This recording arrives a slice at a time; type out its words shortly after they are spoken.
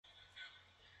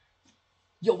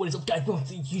Yo, what is up, guys? Welcome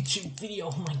to the YouTube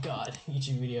video. Oh my god,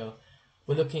 YouTube video.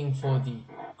 We're looking for the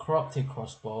corrupted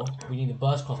crossbow. We need the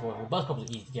burst crossbow. The burst crossbow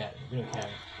is easy to get. We don't care.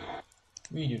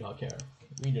 We do not care.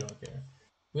 We do not care.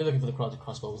 We're looking for the corrupted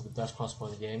crossbow. It was the best crossbow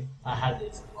in the game. I had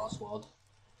this in the last world,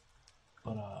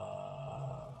 but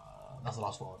that's the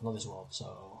last world, not this world.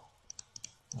 So,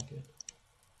 not good.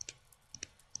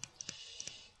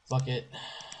 Fuck it.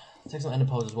 Take some ender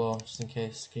pearls as well, just in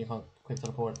case. Can you find quick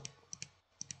teleport?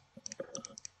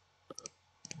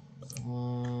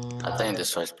 I think it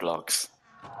destroys blocks.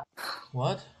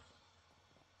 What?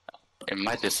 It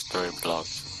might destroy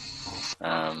blocks.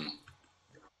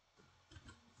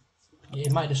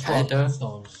 It might destroy our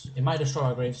gravestones. It might destroy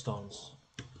our gravestones.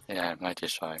 Yeah, it might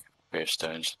destroy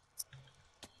gravestones.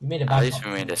 You made it back. At least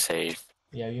we made it safe.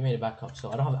 Yeah, you made it back up.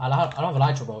 So I don't have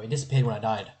elytra, bro. It disappeared when I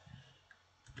died.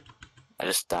 I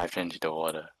just dived into the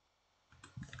water.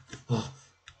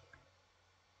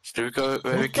 Should we go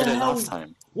where we killed it last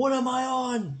time? What am I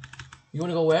on? You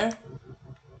wanna go where?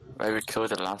 Where we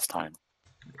killed it last time.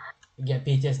 You get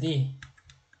PTSD.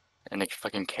 In the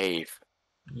fucking cave.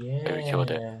 Yeah. Where we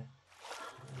killed it.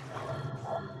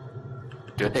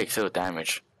 Do it take zero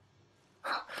damage.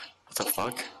 What the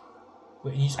fuck?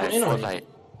 Wait, you spawned I in fought already? like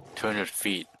 200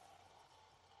 feet.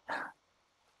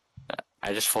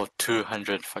 I just fought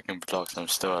 200 fucking blocks and I'm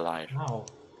still alive. How?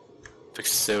 Took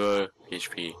 0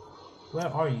 HP. Where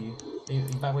are you? Are you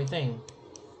back where you think?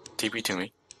 TP to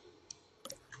me.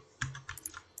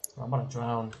 I'm about to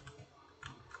drown.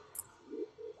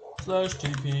 Slash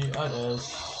TP IS.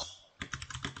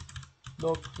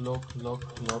 Look.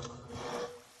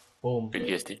 Boom.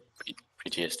 PTSD.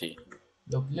 PTSD.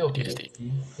 Look, little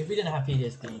PTSD. If we didn't have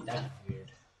PTSD, that'd be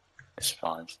weird. It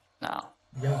spawns now.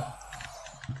 Yo.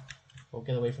 Oh,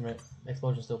 get away from it.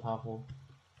 Explosion's still powerful.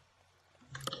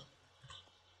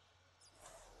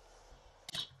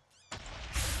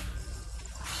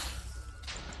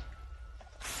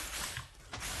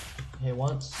 Hit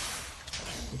once.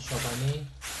 Good shot by me.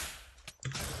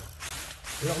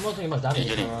 I'm not taking much damage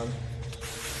this round.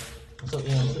 I'm still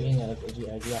eating a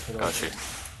G after that. Got you.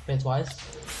 Hit twice.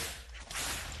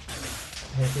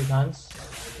 Hit 3 times.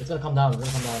 It's gonna come down, Hit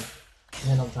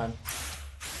another time.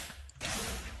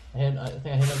 I think I hit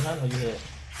another time, or you hit it?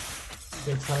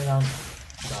 Okay, it's coming down.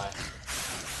 Die.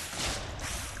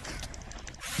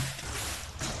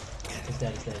 It's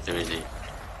dead. Too easy.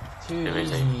 Too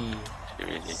easy.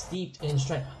 Steeped in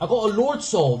strength. I got a Lord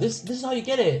Soul. This is how you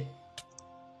get it.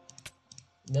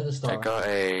 Nether Star. I got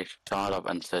a Shard of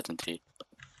Uncertainty.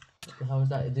 What the hell is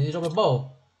that? Did you drop a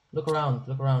bow? Look around.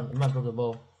 I might drop the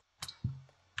bow.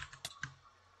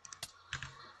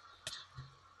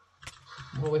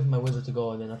 I'm gonna wait for my wizard to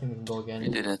go, and then I think we can go again. He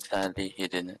didn't, sadly, he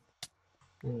didn't.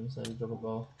 Sadly, drop a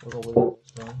bow. We'll go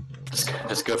wizard.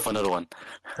 Let's go for another one.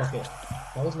 Fuck it.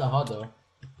 That wasn't that hard though.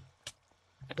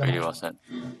 It really wasn't.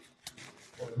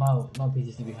 What amount of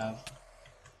PTSD we have?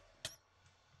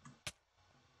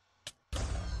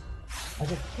 I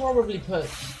could probably put...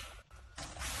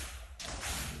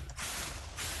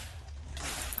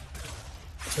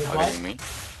 Targeting me.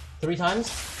 3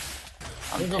 times?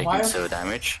 I'm taking 0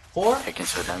 damage. 4? Taking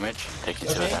 0 damage. Taking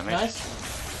okay, 0 damage. Nice.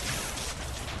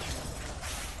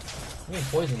 I'm getting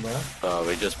poisoned, bro.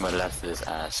 We just molested his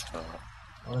ass.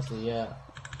 Honestly, yeah.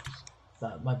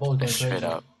 My bow's going crazy. Straight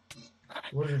up.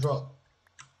 What did you drop?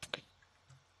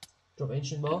 Drop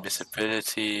ancient bow?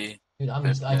 Invisibility. Dude, I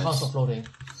can't stop floating.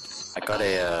 I got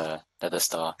a Nether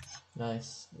Star.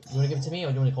 Nice. You wanna give it to me or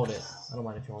do you wanna hold it? I don't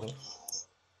mind if you hold it.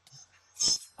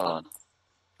 Hold on.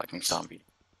 Fucking zombie.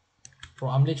 Bro,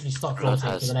 I'm literally stuck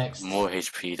floating to the next. More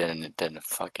HP than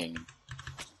fucking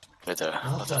Wither.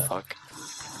 What the fuck?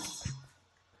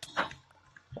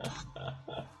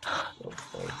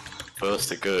 Feels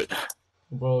the good.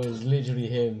 Bro, it's literally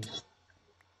him.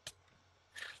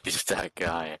 He's that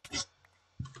guy.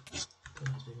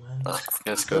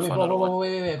 Let's go for another one.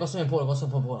 Wait. I got something important.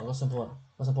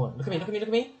 Look at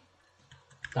me.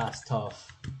 That's tough.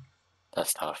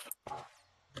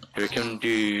 We can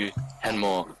do 10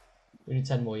 more. We need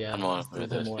 10 more, yeah. 10 more. Yeah.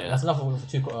 Yeah. That's enough for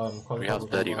 2 we have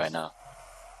 30 right now.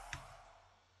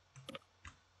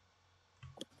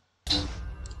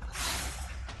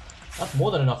 That's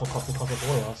more than enough for coffee for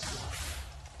all of us.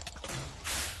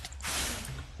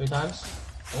 3 times?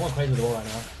 I'm going crazy with the ball right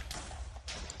now.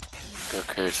 Go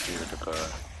crazy with the bow.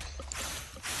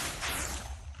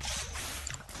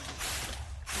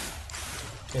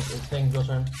 Okay, it's thing, your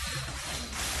turn.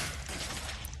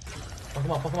 Fuck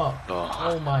him up.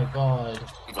 Oh my god.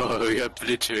 Oh, we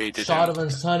obliterated Shard of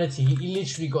Uncertainty. He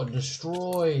literally got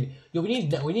destroyed. Yo, we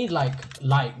need like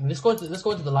light. Let's go into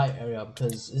the light area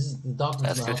because this is the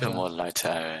darkness. Let's go to a more light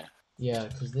area. Yeah,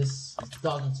 because this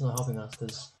darkness not helping us.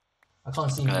 Because I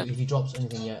can't see if he drops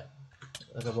anything yet.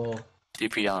 Like a ball.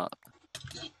 DP out.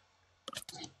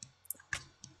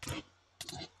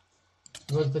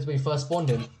 You know the place where you first spawned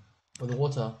him? With the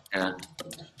water? Yeah.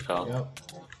 So. Yep.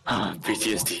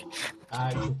 PTSD. I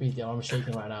actually beat it. I'm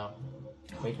shaking right now.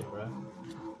 Waiting, bro.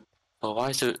 But why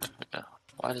is it?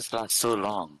 Why does it last so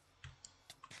long?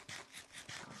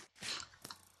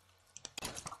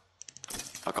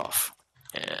 Fuck off.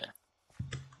 Yeah.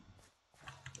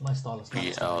 My style is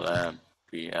BLM.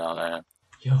 BLM.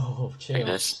 Yo, chill. Take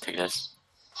this. Take this.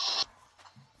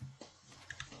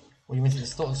 What, you mean the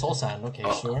soul sand? Okay,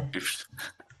 sure. Oops.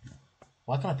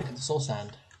 Why can't I pick up the soul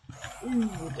sand? Ooh,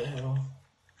 what the hell?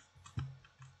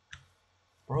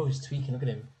 Bro, he's tweaking, look at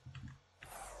him.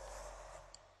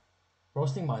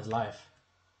 Bro's thinking about his life.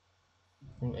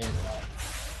 You're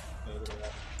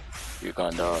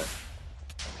gonna die.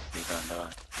 You're gonna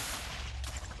die.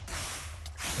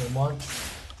 Him once,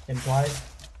 him twice,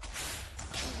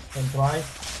 him thrice.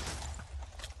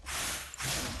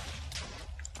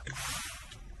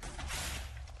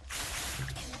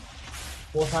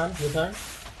 Four times, your turn.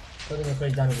 Something a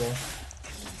crazy damage, bro.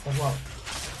 Fuck him up.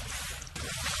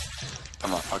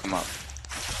 Come on, fuck him up.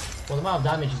 Well, the amount of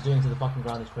damage he's doing to the fucking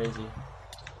ground is crazy.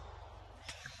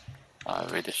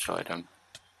 We destroyed him.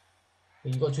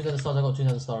 You got 2 nether stars, I got 2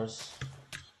 nether stars.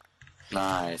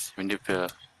 Nice. We need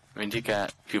to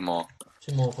get 2 more.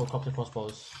 2 more for copter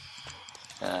crossbows.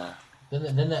 Yeah.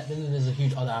 Then there's a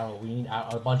huge other arrow. We need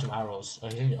a bunch of arrows.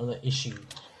 A huge other issue.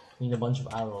 We need a bunch of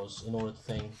arrows in order to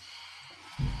thing.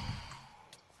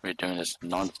 We're doing this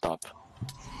non-stop.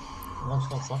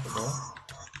 Non-stop, fuck it, bro.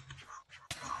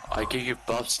 I give you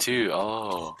buffs too.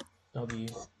 Oh. W.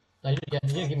 No, you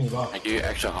didn't give me the buff. I give you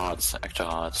extra hearts. Extra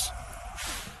hearts.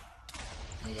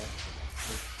 Okay.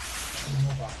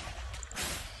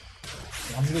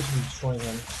 I'm literally destroying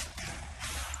him.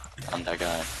 I'm that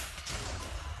guy.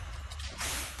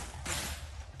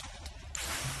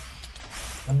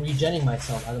 I'm regenning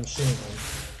myself as I'm shooting him.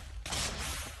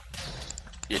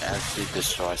 You actually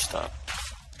destroy stuff.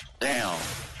 Damn.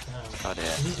 Oh yeah.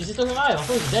 Is he still alive? I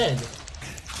thought he was dead.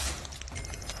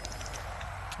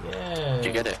 Yeah. Did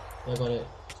you get it? Yeah, I got it.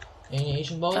 Any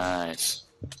Asian bows? Nice.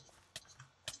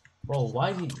 Bro, why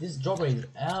is he? This drop rate is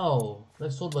L.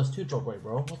 Let's sword burst 2 drop rate,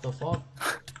 bro. What the fuck?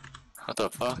 What the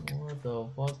fuck? What the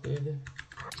fuck, dude?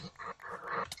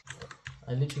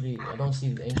 I don't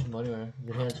see the ancient bow anywhere.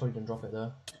 The hair probably didn't drop it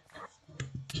there.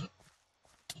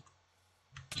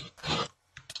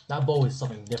 That bow is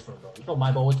something different, bro. You thought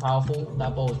my bow was powerful?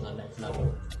 That bow is the next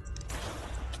level.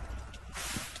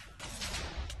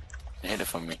 You hid it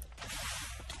from me.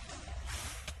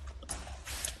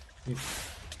 Dude.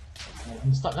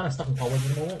 I'm kind of stuck in forward at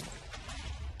the moment.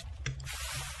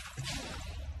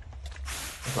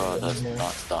 Bro, does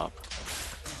not stop.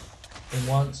 And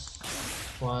once,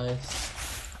 twice,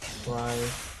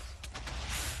 thrice,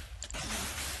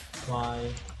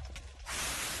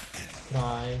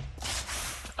 try.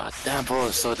 God damn, bro,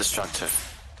 it's so destructive.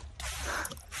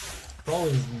 Bro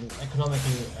is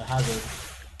economically a hazard.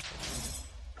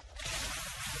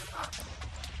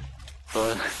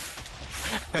 Bro.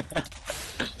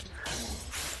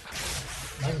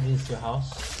 I can do this to your house.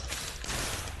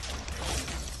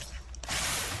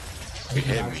 You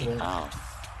hit me. Ow.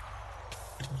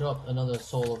 Drop another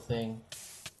soul of thing.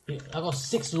 I got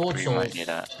 6 Lord We souls. might need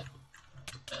that.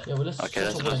 Yeah, well, Okay,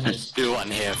 let's do one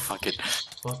here. Fuck it.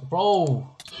 Bro!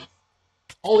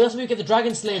 Oh, that's where we get the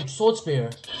Dragon Slave Sword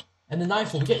Spear. And the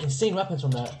Knife. We get insane weapons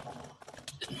from that.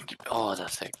 Oh,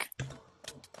 that's sick.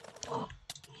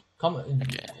 Come,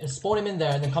 Okay. Spawn him in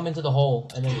there and then come into the hole.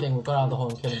 And then we'll go out of the hole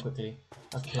and kill him quickly.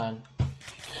 That's the plan.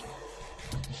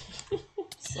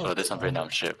 Oh, there's some pretty dumb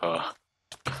shit, bro.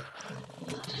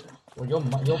 Well,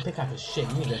 your pickaxe is shit.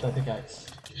 You need to get that pickaxe.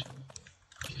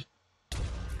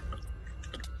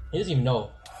 He doesn't even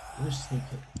know. You just sneak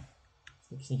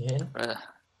it in.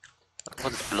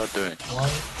 What is blood doing? 1,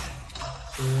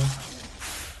 2,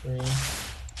 3,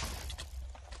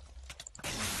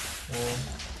 4,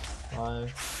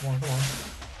 5. Come on.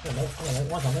 Come on, mate.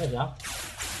 Watch out, mate, yeah.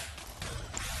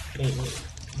 Wait.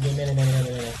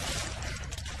 Minute.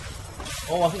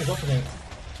 Oh, I think it's opening.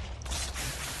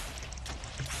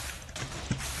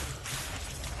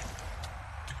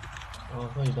 Oh, I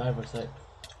thought you died for a sec.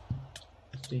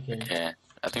 Speaking. Okay,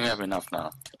 I think we have enough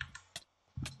now.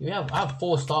 I have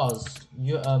 4 stars.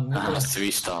 You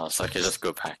 3 stars. Okay, let's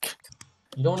go back.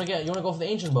 You wanna go for the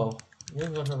ancient bow? You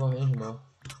don't gotta go for the ancient bow.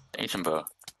 Ancient bow.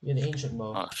 Yeah, the ancient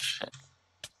bow. Oh shit.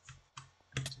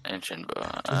 Ancient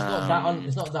bow.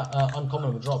 It's not that uncommon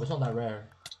of a drop. It's not that rare.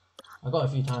 I got it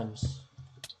a few times.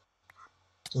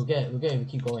 We'll get it if we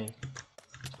keep going.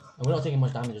 And we're not taking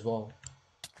much damage as well.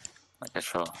 Okay,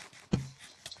 sure.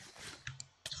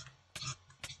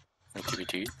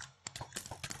 TBT.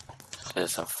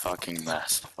 It's a fucking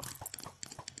mess.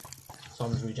 So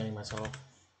I'm just regenerating myself.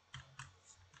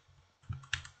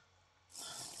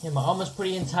 Yeah, my armor's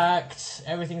pretty intact.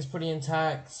 Everything's pretty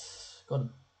intact. Got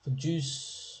the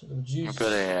juice. The juice.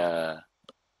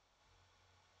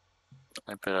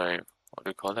 I put a, what do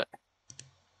you call it?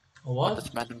 A what? What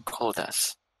does Madden call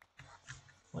this?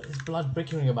 What is blood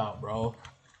breaking about, bro?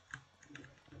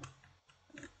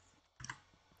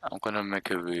 I'm gonna make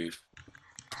a roof.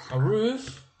 A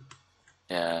roof?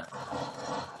 Yeah.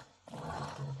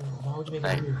 Why would you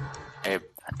make a roof? A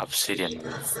obsidian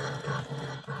roof.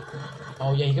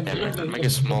 Oh yeah, you can make a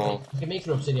small. You can make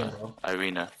it obsidian, bro.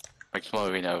 Arena. Make a small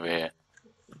arena over here.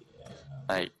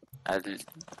 Like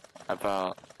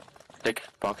about 6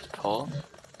 blocks tall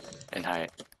in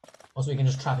height. Also, we can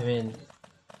just trap him in.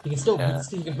 He can still,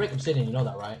 he can break obsidian. You know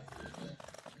that, right?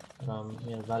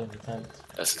 Yeah, valiant intent.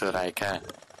 That's good. I can.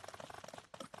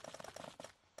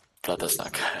 Blood does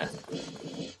not care.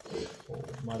 Oh,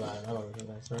 my bad. I don't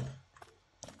recognize, right?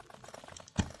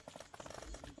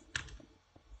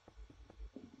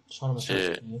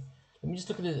 Shit. Let me just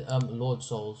look at the Lord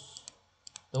Souls.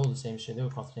 They're all the same shit. They were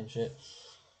craft the same shit.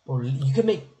 Bro, you can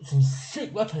make some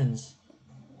sick weapons.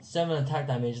 7 attack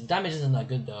damage. The damage isn't that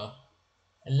good though.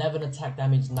 11 attack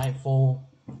damage, Nightfall,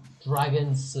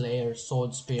 Dragon Slayer,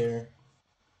 Sword Spear,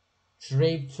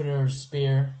 Draper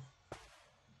Spear.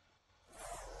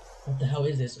 What the hell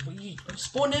is this? You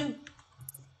spawn him?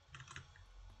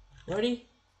 Ready?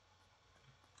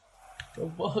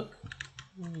 Go fuck.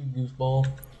 You goofball.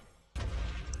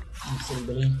 You silly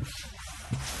Billy.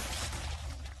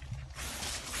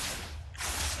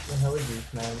 What the hell is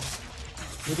this, man?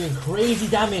 You're doing crazy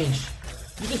damage.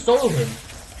 You just soloed him.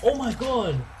 Oh my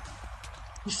god.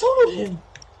 You soloed him.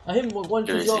 I hit him with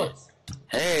 1-2 shots.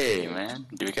 Hey man,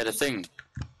 do we get a thing?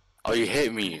 Oh, you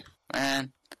hit me,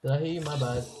 man. Did I hit you? My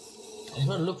bad. I'm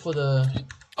trying to look for the...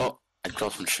 Oh, I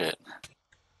dropped some shit.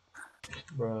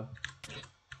 Bruh.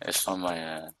 It's on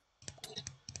my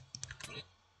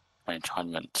my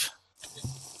enchantment.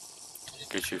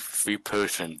 Gives you free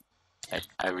potion like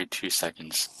every 2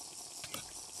 seconds.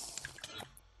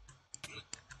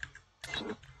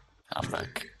 I'm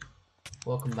back.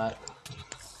 Welcome back.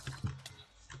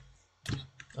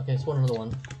 Okay, spawn another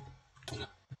one.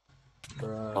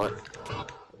 Bruh. What?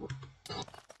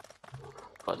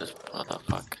 What the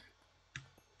fuck?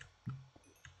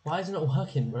 Why is it not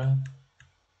working, bruh?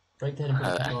 Break the head and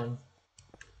put it on.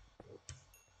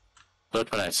 Blood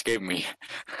when escaped me.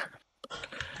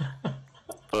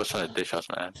 Blood's trying to dish us,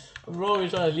 man. Bro, you're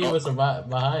trying to leave us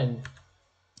behind.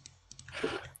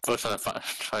 Blood's trying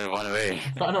to run away.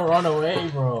 Trying to run away,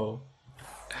 bro.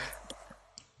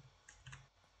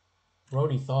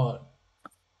 Brody thought.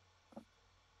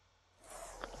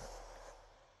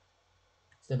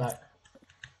 Stay back.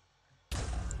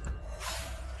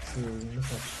 Dude, look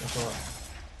at that.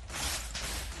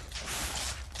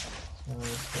 I'm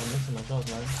missing my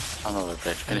shots, man. I'm over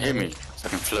bitch. Can you hear me? So I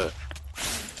can float.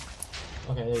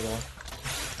 Okay, there you go.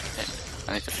 Okay, I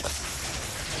need to float.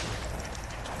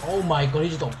 Oh my god, he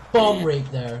just got bomb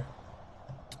raped there.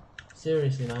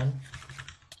 Seriously, man.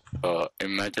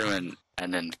 Imagine when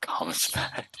Enon comes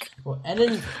back. Well,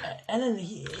 Enon,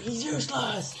 he's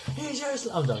useless. He's useless.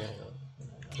 I'm joking.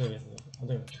 I'm doing it.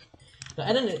 No,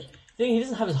 Enon, he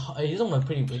doesn't have his. He doesn't want to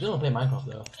play Minecraft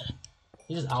though.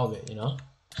 He's just out of it, you know.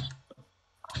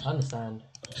 I understand.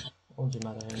 Won't you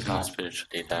matter? He's not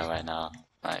spiritually there right now.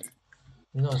 Like.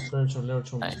 He's not spiritual,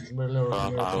 literal.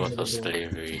 I was a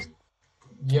slavery.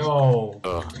 Yo.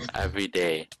 Oh, every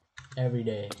day. Every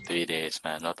day. 3 days,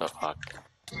 man. What the fuck?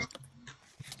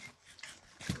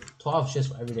 12 shifts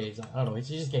for every day. I don't know. He's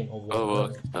just getting over.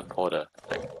 Oh, the porter.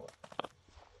 Like,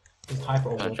 he's hyper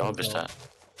over. What kind of job is that?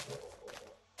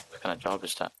 What kind of job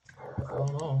is that? I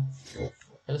don't know. Hey,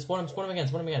 let's spawn him again.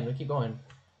 We'll keep going.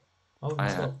 Oh,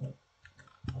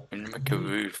 we need to make a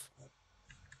roof.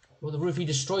 Well, the roof, he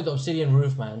destroyed the obsidian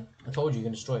roof, man. I told you, you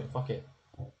can destroy it. Fuck it.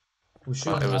 We'll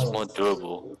shoot it was more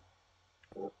durable.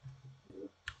 I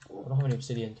don't have any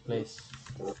obsidian to place.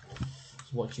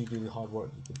 It's what you do, the hard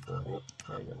work, you good boy.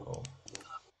 There you go.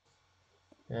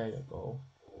 There you go.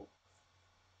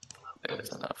 There's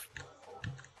enough.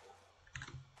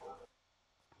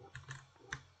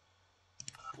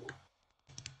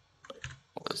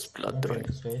 What's blood doing?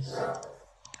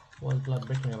 What's blood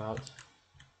breaking about?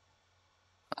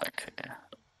 Okay.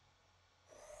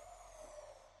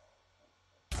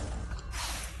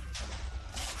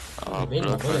 Oh, blood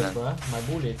my bullets, bruh. My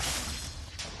bullets.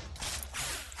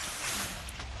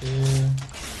 2,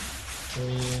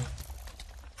 3,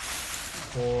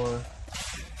 4.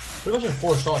 Pretty much in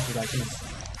 4 shots,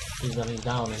 he's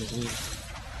down and he's weak.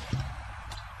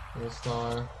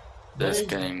 Star. This is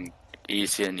getting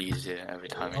easier and easier every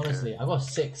time. Honestly, I got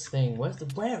 6 thing.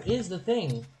 Where is the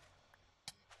thing?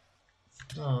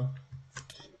 Oh.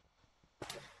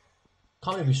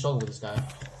 Can't believe we struggle with this guy.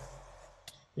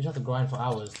 We just have to grind for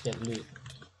hours to get loot.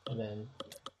 And then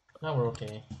now we're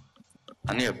okay.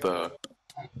 I need a bow.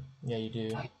 Yeah, you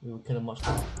do. We would kill him much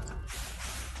more.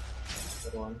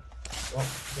 Good one. Oh,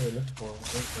 what are you looking for?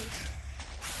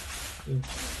 2,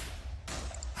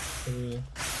 3,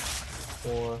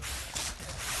 4,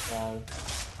 5,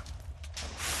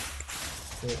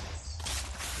 6,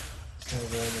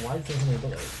 7. Why do you think I'm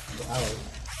the arrows?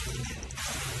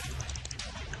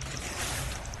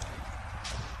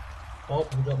 Oh,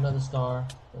 we dropped another star,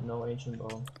 but no ancient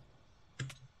bow.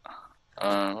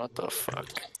 What the fuck?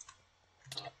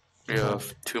 We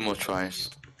have 2 more tries.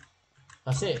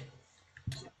 That's it.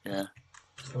 Yeah.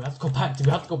 We have to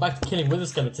go back to killing wither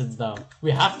skeletons now.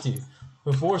 We have to.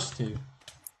 We're forced to.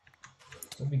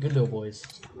 That'd be good little boys.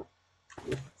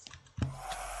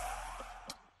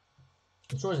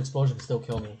 I'm sure his explosion can still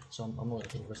kill me, so I'm not gonna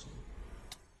take a risk.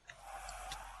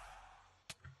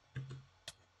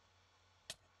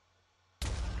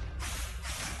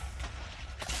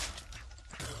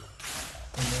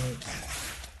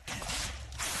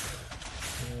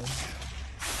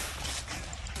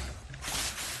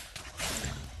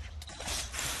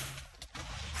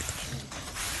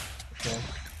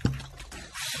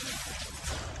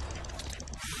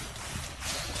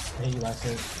 Hey, you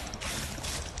bastard.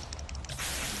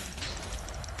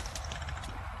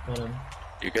 Got him.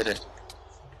 You get it.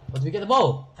 But did we get the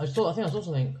bow? I think I saw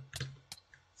something.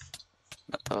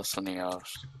 That was something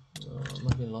else.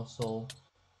 Might be Lost Soul.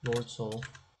 Lord Soul.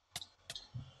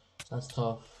 That's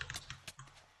tough.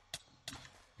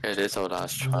 It is our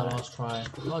last This is try. our last try.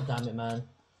 God damn it, man.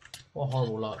 What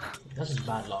horrible luck. That's just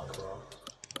bad luck, bro.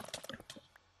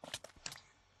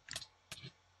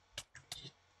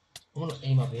 I'm gonna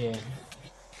aim up here.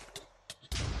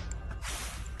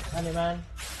 Damn it, man.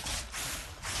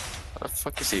 What the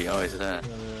fuck is he? Oh, he's there.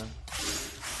 Yeah.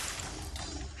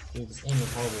 Dude, this aim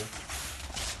is horrible.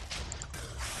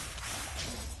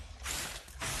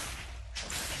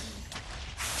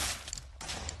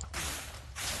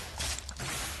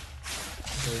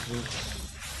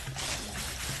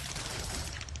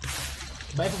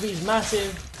 My FOV is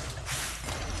massive.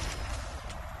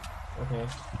 Okay.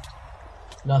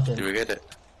 Nothing. Did we get it?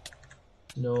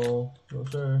 No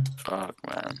sir. Fuck,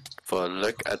 man. But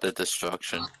look at the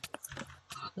destruction.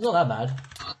 It's not that bad.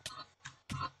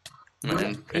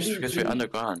 Man, it's because we're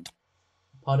underground.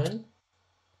 Pardon?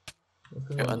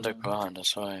 We're underground,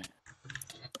 that's why.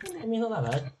 I mean, it's not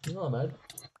that bad. It's not that bad.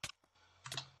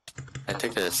 I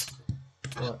take this.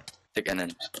 What? Take an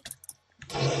in.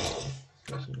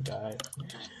 Guy.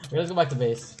 Okay, let's go back to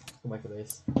base. Go back to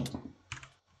base.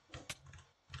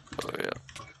 Oh, yeah.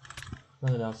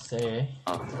 Nothing else to say, eh?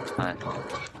 Oh, hi.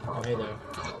 Oh, hey there.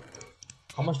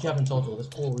 How much do you have in total? There's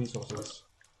 4 resources.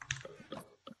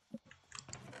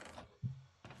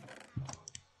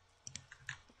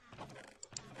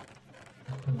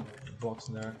 Blocks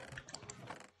in there.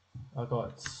 I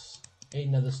got 8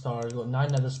 nether stars. I got 9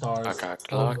 nether stars. I got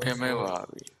clock in my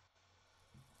lobby.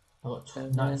 I got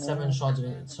 7 shards of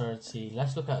eternity.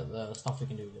 Let's look at the stuff we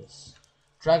can do with this.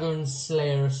 Dragon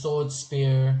Slayer, Sword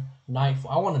Spear, Knife.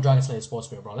 I want a Dragon Slayer Sword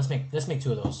Spear, bro. Let's make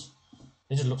 2 of those.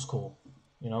 It just looks cool,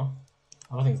 you know.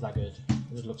 I don't think it's that good.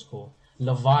 It just looks cool.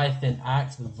 Leviathan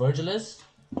Axe with Virgilus.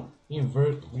 We need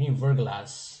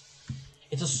Virgilas.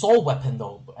 It's a soul weapon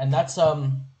though, and that's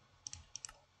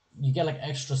you get like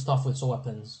extra stuff with soul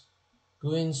weapons.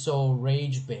 Guin Soul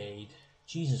Rage Bade.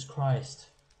 Jesus Christ.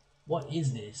 What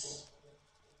is this?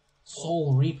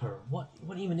 Soul Reaper. What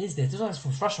even is this? This one's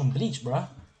from fresh from Bleach, bruh.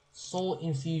 Soul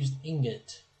Infused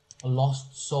Ingot. A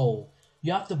Lost Soul.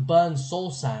 You have to burn soul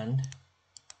sand,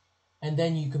 and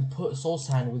then you can put soul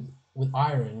sand with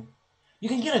iron. You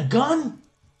can get a gun?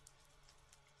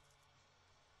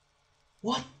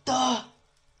 What the?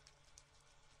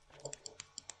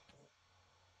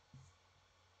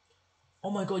 Oh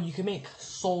my god, you can make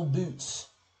soul boots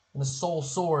and a soul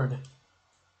sword.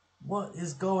 What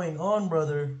is going on,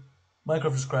 brother?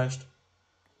 Minecraft just crashed.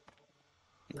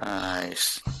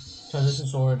 Nice. Transition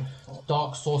sword,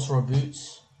 dark sorcerer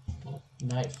boots,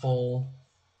 nightfall,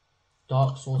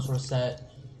 dark sorcerer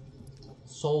set,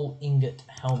 soul ingot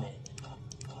helmet.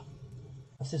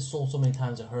 I said soul so many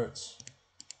times it hurts.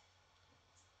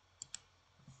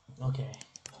 Okay,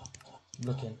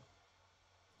 looking.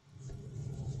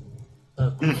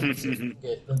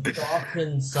 Okay, the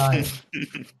darkened side.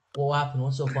 What happened?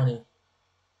 What's so funny?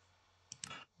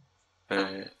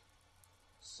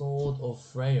 Sword of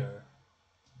Freyr.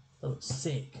 That looks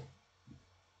sick.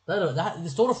 The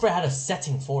Sword of Freyr had a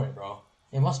setting for it, bro.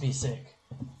 It must be sick.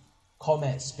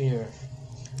 Comet Spear.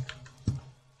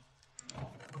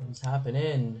 What's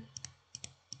happening?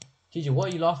 TJ, what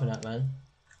are you laughing at, man?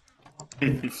 What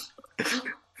the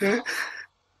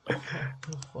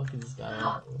fuck is this guy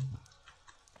at?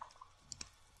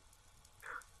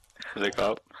 Look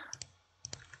up.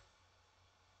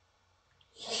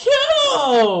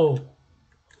 Yo!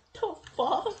 The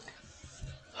fuck?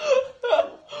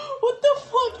 What the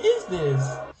fuck is this?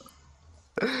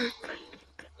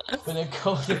 Gonna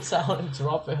go this out and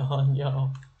drop it on,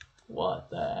 yo. What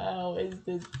the hell is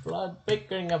this blood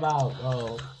bickering about,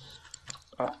 bro?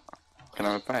 Can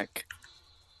I have it back?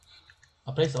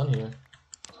 I'll place it on here.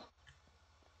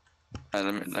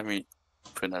 Let me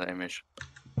put that image.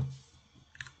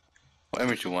 What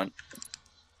image do you want?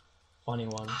 Funny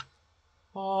one.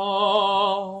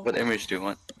 Oh. What image do you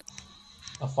want?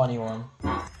 A funny one.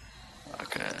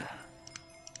 Okay.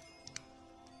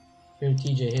 Here,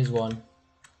 TJ, here's one.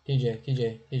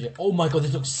 TJ. Oh my god,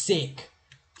 this looks sick.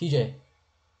 TJ.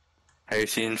 Have you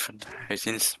seen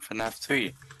FNAF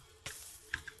 3?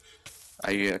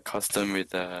 Are you accustomed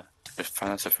with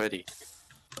Final Freddy?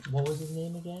 What was his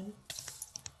name again?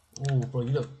 Oh, bro,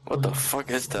 you look. What the fuck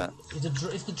is that?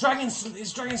 It's the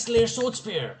Dragon Slayer Sword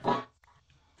Spear.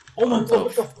 Oh my god,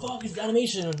 what the fuck is the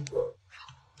animation?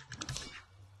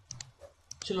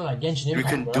 Should look like Genshin Impact, You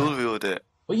can bro. dual wield it.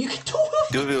 Oh, you can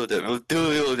dual wield it. Dual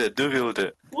wield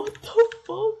it. What the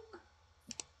fuck?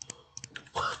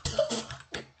 What the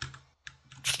fuck?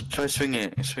 Try swing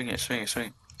it.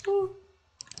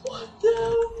 What the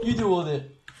hell? You dual it.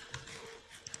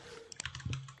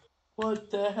 What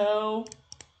the hell?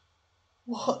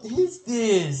 What is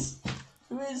this?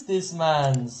 Who is this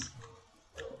man's?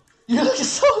 You look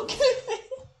so good.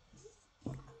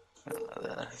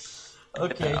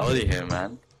 Okay. Get out of here,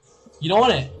 man. You don't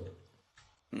want it?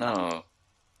 No.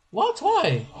 What?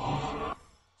 Why?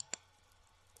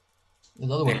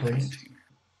 There's other weapons.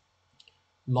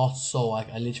 Lost soul.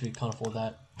 I literally can't afford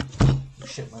that.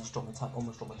 Shit, man! Just almost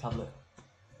dropped my tablet.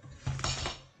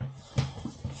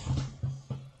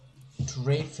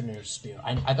 Drafener's Spear.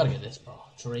 I gotta get this, bro.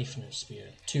 Drafener's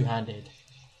Spear. Two-handed.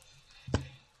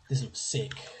 This looks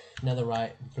sick.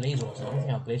 Netherite. Blaze rods. I don't think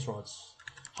I have blaze rods.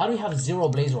 How do we have 0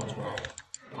 blaze rods, bro?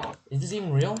 Is this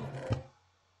even real?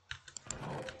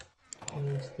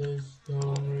 Is this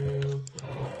so real?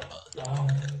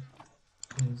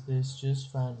 Is this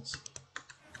just fantasy?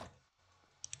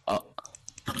 Oh.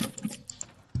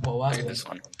 What Look happened? at this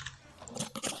one.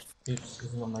 Oops, this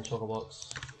is not my choco box.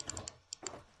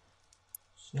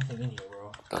 There's nothing in here,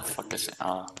 bro. The fuck is it?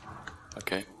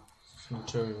 Okay. It's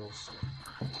materials.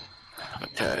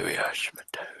 Materials.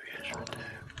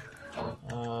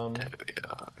 I'll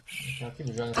keep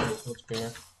the Dragon Slayer Sword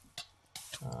Spear.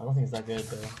 I don't think it's that good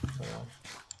though. So,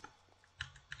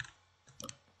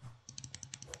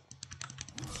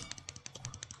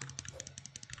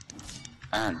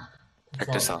 And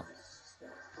check this out.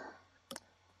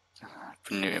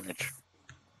 New image.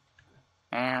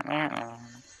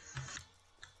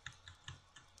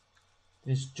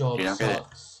 This job You don't get it?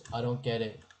 sucks. I don't get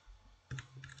it.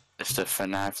 It's the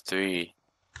FNAF 3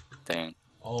 thing.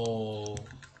 Oh.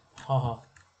 Haha.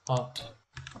 Ha.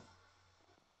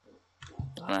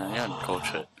 Man, you're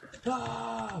uncultured.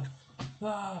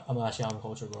 I'm actually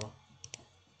uncultured, bro.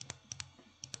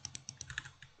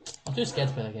 I'm too scared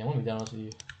to play that game. I want to be honest with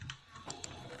you.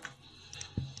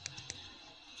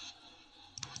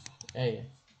 Hey.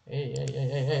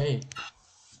 It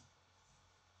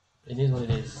is what it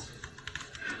is.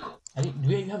 Do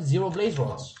we have 0 blaze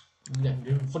rods? Yeah,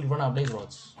 we fully run out of blaze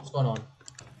rods. What's going on?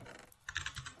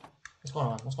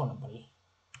 What's going on, buddy?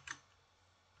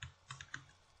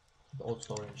 The old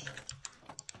storage.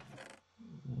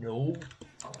 Nope.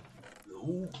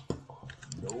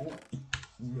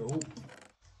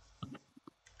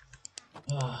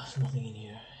 There's nothing in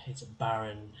here. It's a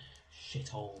barren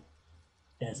shithole.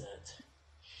 Desert.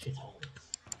 Shithole.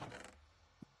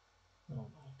 Oh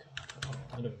my god. Oh,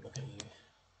 I don't even look at you.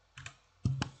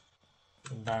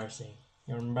 Embarrassing.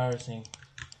 You're embarrassing.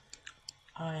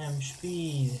 I am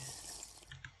speed.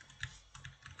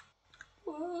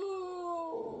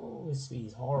 Whoa. This speed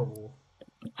is horrible.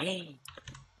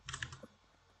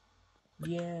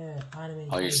 Yeah, anime.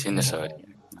 Oh, you've seen this already?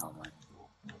 No, man.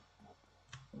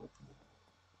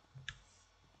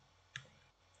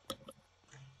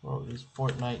 Bro, this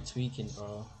Fortnite tweaking,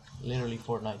 bro. Literally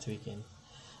Fortnite tweaking.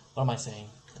 What am I saying?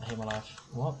 I hate my life.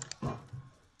 What?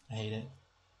 hate it.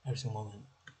 Every single moment.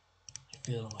 I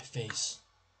feel it on my face.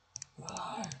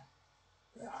 I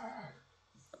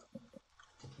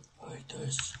hate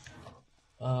this.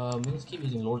 Let's keep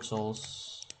using Lord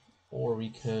Souls. Or we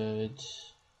could...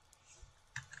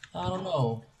 I don't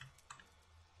know.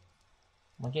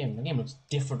 My game looks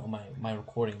different on my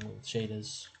recording with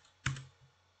shaders.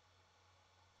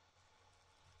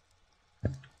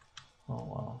 Oh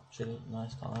wow, shit is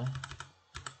nice, can't I?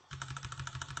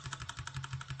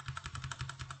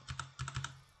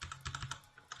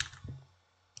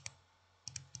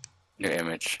 New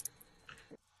image.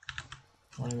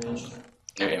 One image.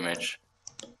 New image.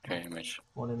 New image.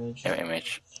 One image. New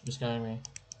image. You're scaring me.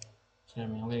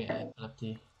 Scaring me. I'm gonna get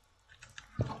epilepsy.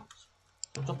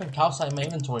 I'm dropping calcite in my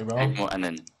inventory, bro. Pick more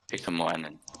and pick some more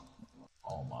and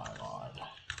Oh my god.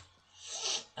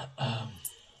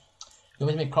 You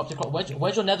want me to make crop to crop?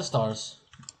 Where's your nether stars?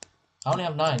 I only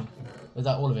have 9. Is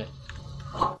that all of it?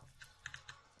 I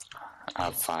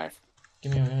have 5.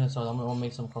 Give me your nether stars. I'm gonna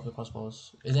make some crop to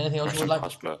crossbows. Is there anything else you would like?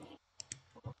 Crossbow.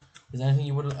 Is there anything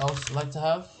you would else like to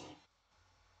have?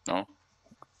 No.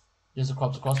 Just a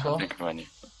crop to crossbow. Think of any.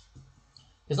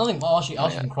 There's nothing else you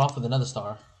can craft with another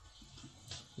star.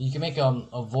 You can make a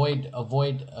void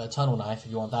tunnel knife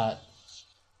if you want that.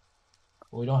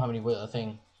 But we don't have any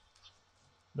thing.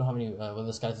 We don't have any with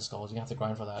the skeleton skulls. You have to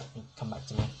grind for that. You come back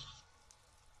to me.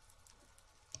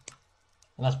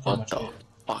 And that's pretty much it. What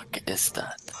the fuck is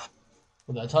that?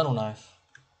 With the eternal knife.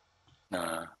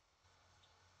 Nah.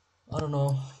 I don't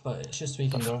know, but it's just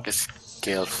tweaking, bro. It's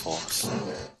Gale Force.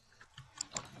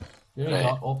 You already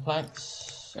got all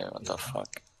planks. Yeah, what the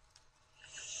fuck?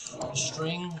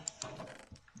 String.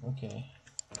 Okay.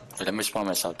 Wait, let me spawn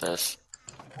myself this.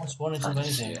 I'll spawn into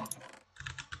anything.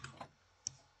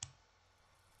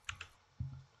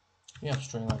 We have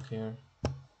string right here.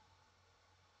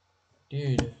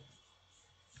 Dude.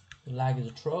 The lag is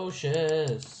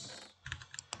atrocious.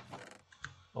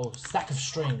 Oh, stack of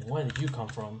string. Where did you come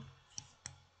from?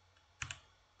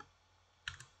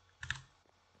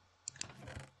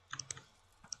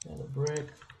 Yeah, the brick.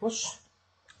 What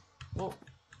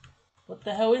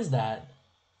the hell is that?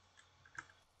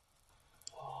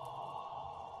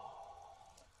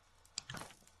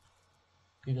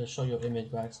 You just show your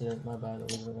image by accident. My bad,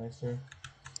 Elizabeth Baxter.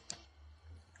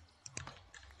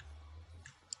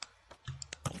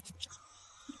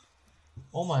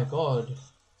 Oh my god.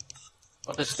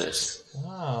 What is this?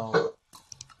 Wow.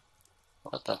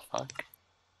 What the fuck?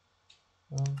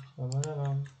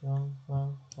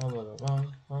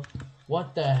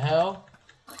 What the hell?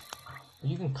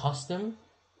 You can custom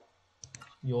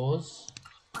yours.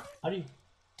 How do you?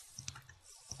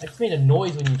 I just made a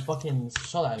noise when you fucking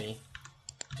shot at me.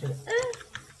 What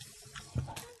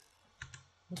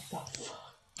the fuck?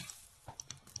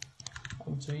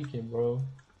 I'm tweaking, bro.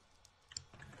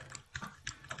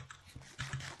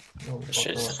 No,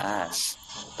 Shit's ass.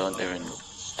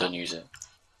 Don't use it.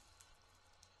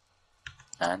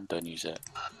 And don't use it.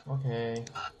 Okay.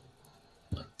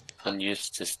 Don't use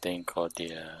this thing called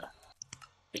the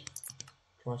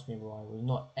Trust me, bro. I will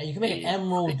not. You can make an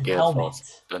emerald Gale helmet.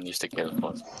 Force. Don't use the Gale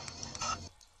Force.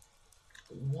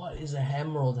 What is a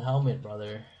emerald helmet,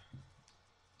 brother?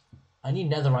 I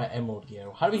need netherite emerald gear.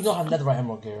 How do we not have netherite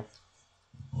emerald gear?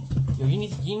 Yo, you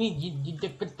need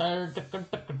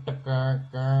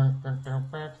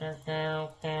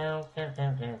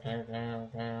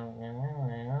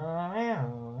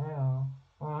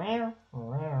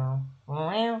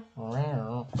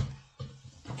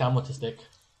I'm autistic.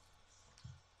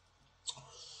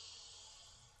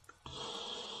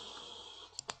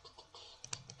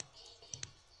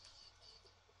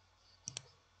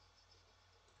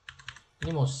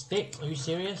 Any more sticks? Are you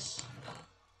serious?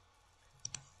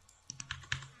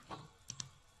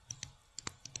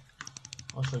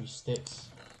 I'll show you sticks.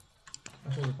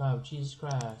 I'll show you power. Jesus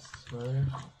Christ, brother.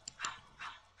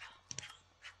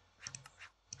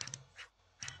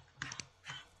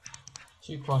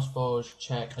 Two crossbows,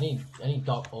 check. I need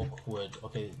dark oak wood.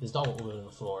 Okay, there's dark oak wood on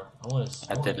the floor.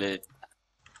 I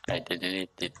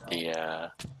deleted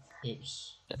the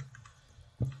Oops.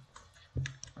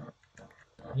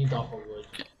 I need dark oak wood.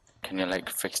 Can you like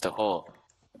fix the hole?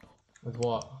 With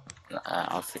what?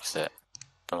 I'll fix it.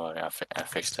 Don't worry, I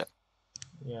fixed it.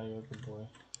 Yeah, you're a good boy.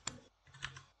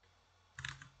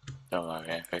 Don't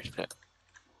worry, I fixed it.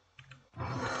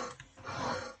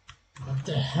 What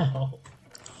the hell?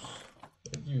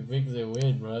 What do you fix it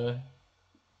with, bro?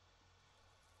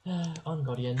 On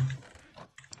Guardian.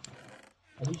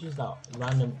 I just use that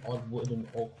random odd wooden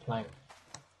oak plank.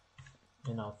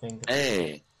 And I'll think.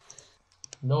 Hey!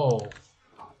 No!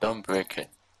 Don't break it.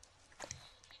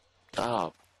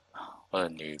 Stop. What a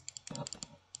noob.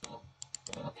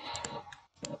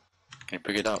 Can you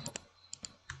pick it up?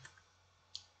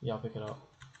 Yeah, I'll pick it up.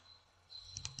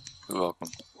 You're welcome.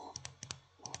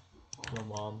 Your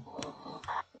mom.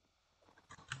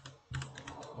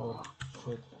 Oh,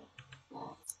 shit.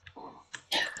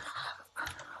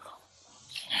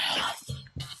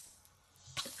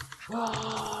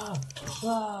 Ah!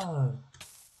 Ah!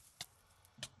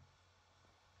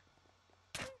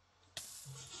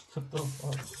 What the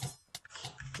fuck?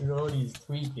 Dude, already is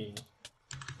tweaking.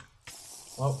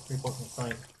 Oh, 3 potions,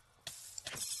 fine.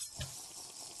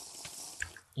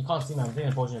 You can't see me, I'm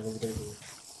taking a potion of invisibility.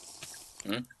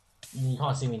 You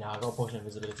can't see me now, I got a potion of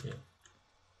invisibility.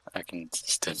 I can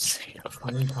still see your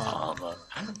No, you fucking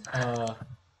can't. armor.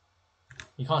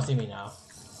 You can't see me now.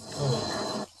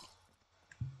 Oh.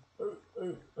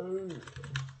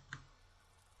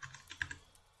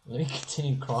 Let me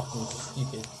continue crafting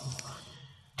stupid.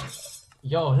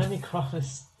 Yo, let me craft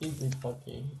this stupid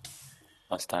fucking.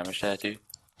 What's damage there, dude?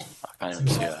 I can't even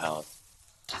see your health.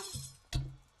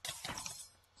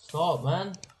 Stop,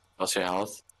 man. What's your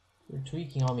health? You're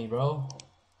tweaking on me, bro.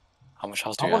 How much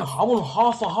health do you have? I want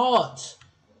half a heart.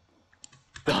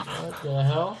 What the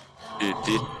hell?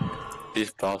 Dude,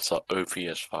 these buffs are OP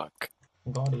as fuck.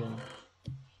 Guardian.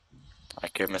 I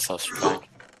give myself strength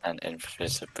and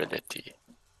invisibility.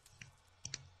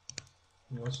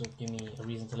 You also give me a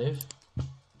reason to live.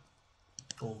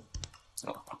 Cool.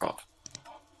 Oh, fuck off.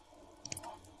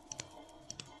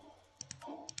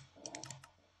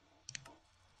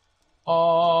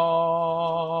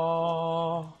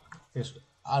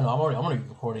 I don't know, I'm already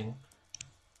recording.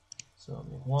 So,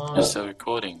 one. You're still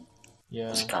recording? Yeah.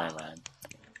 This guy, man.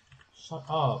 Shut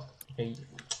up. Okay.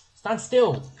 Stand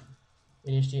still.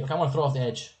 ADHD. Okay, I'm gonna throw off the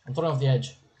edge. I'm throwing off the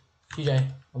edge.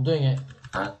 TJ, I'm doing it.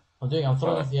 Huh? I'm throwing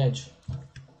off the edge.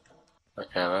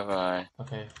 Okay, bye bye.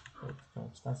 Okay.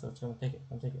 Go. Stand still. Come take it.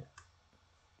 Come take it.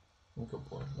 Good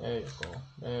boy. There you go.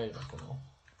 There you go.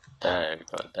 There you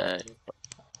go, there you go.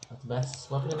 That's the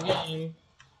best weapon in the game.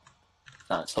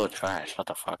 No, it's so trash, what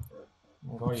the fuck?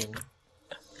 Guardian.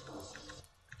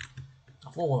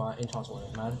 I forgot what my enchants were,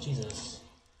 man. Jesus.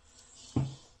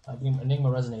 I think Enigma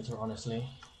Resonator, honestly.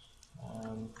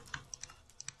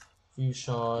 Few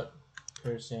shot,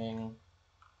 piercing,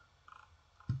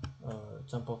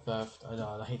 temple theft.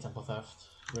 I hate temple theft.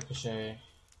 Ricochet,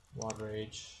 ward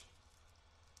rage,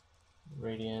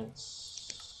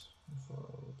 radiance for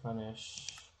replenish.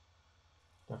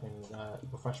 Definitely need that.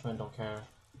 Refreshment, don't care.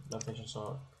 Levitation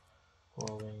sword,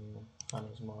 whirling,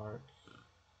 Fanning's mark,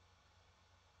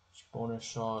 bonus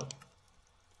shot,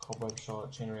 cobweb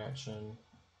shot, chain reaction,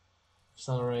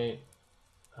 accelerate.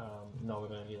 No, we're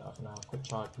gonna need that for now. Quick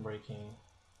charge, breaking.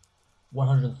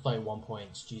 131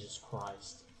 points. Jesus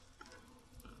Christ.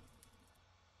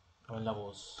 Oh,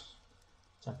 levels.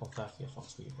 Temple theft. Yeah, fuck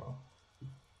speed, bro.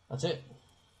 That's it.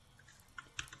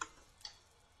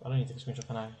 I don't need to take a screenshot,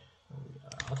 can I?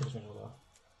 I'll take a screenshot though.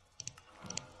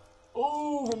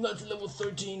 Oh, from that to level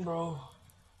 13, bro.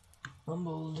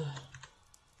 Humbled.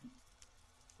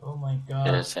 Oh my god.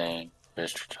 Piercing,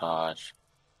 first charge.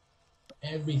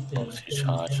 Everything.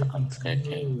 Charge, I'm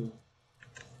taking.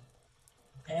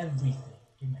 Everything.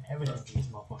 Give me everything for this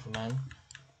motherfucker, man.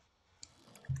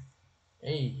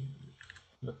 Hey.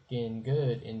 Looking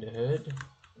good in the hood.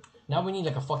 Now we need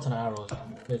like a fuck ton of arrows.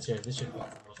 Let's hear this should be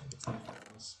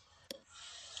arrows.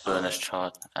 Bonus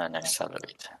charge and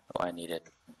accelerate. Oh, I need it.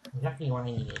 Exactly what I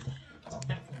needed.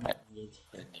 I need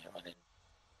it.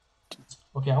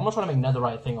 Okay, I'm gonna try to make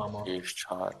netherite thing armor. Use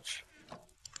charge.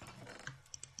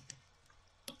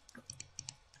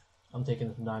 I'm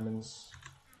taking some diamonds.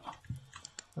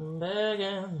 I'm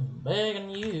begging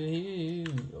you.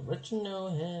 Let you know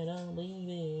that I'm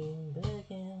leaving.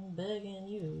 Begging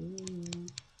you.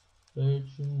 Let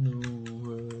you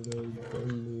know that I'm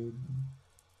falling.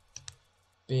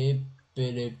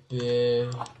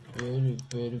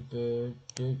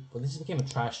 But this became a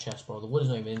trash chest, bro. The wood is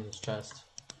not even in this chest.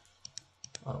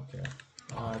 I don't care.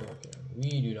 I don't care.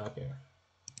 We do not care.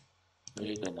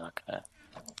 We do not care.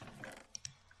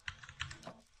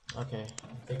 Okay,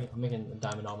 I'm making a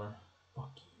diamond armor.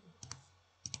 Fuck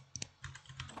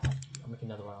you. I'm making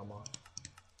another armor.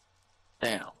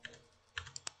 Damn.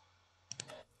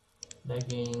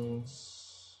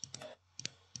 Leggings.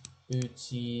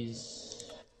 Bootsies.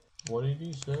 What did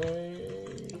you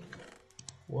say?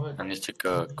 What? I need to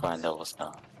go grind levels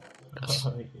now.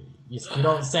 You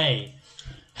don't say.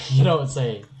 You don't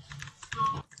say.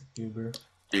 Uber.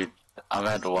 Dude, I'm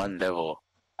at 1 level.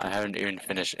 I haven't even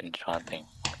finished enchanting.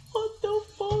 What the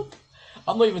fuck?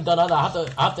 I'm not even done either. I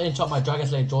have to enchant my Dragon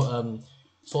Slayer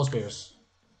sword spears.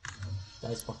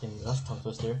 That's tongue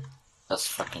twister. That's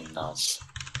fucking nuts.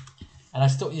 And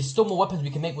there's still more weapons we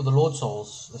can make with the Lord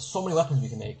Souls. There's so many weapons we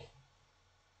can make.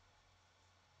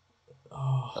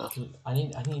 Oh, I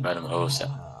need. Random host.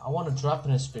 I want a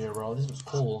Drapinus Spear, bro. This was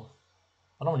cool.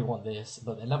 I don't really want this,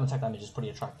 but 11 attack damage is pretty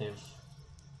attractive.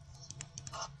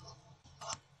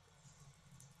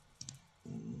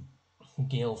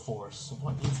 Gale Force.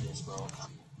 What is this, bro?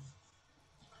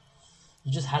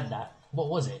 You just had that. What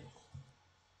was it?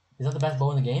 Is that the best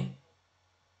bow in the game?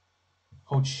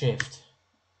 Hold shift.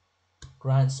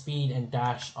 Grant speed and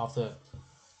dash after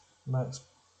max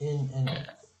in and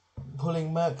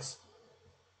pulling max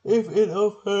if in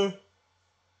of her.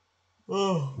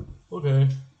 Oh, okay.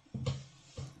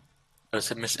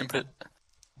 Was it misinput?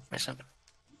 Misinput.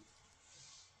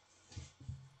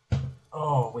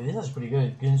 Oh, wait, this is pretty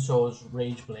good. Gunso's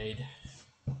Rage Blade.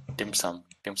 Dim sum.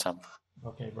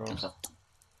 Okay, bro. Dim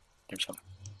sum.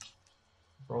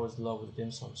 Bro is low with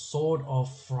dim sum. Sword of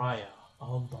Friar.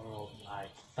 Unborrowed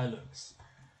Life. That looks.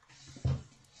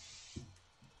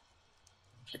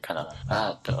 You're kind of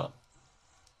bad though.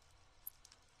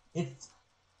 It's.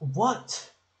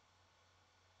 What?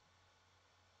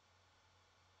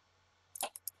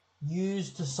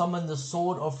 Use to summon the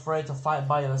Sword of Friar to fight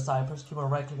by your side. Press Q on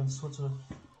right click on the sword to.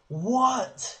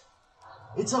 What?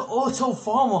 It's an auto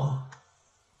farmer.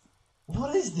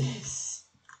 What is this?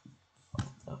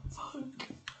 What the fuck?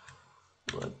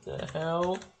 What the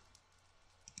hell?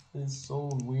 It's so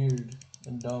weird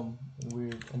and dumb and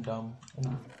weird and dumb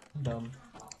and dumb.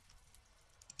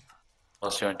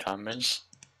 What's your enchantments?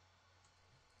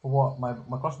 For what? My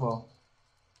crossbow?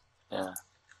 Yeah.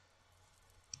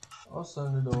 I'll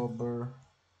send it over.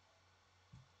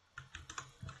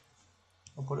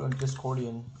 I'll put it on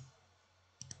Discordian.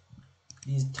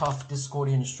 These tough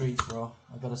Discordian streets, bro.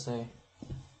 I gotta say.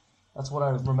 That's what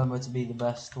I remember to be the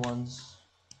best ones.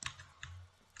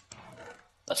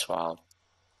 That's wild.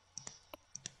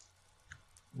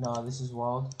 Nah, this is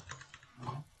wild.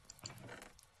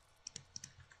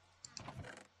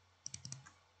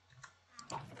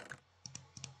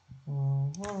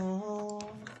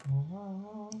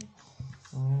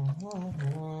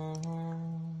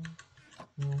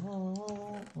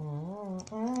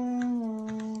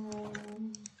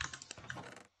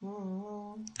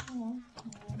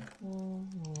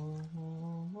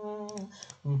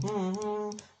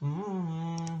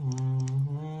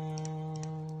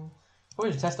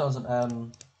 Probably should test out some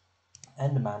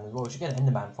Enderman as well. We should get an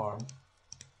Enderman farm.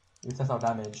 We test out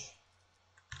damage.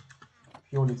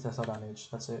 Purely test out damage.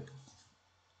 That's it.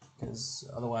 Because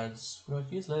otherwise we're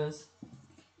useless.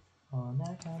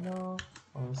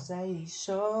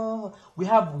 We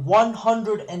have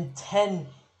 110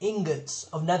 ingots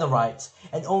of netherite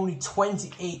and only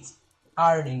 28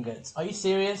 iron ingots. Are you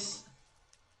serious?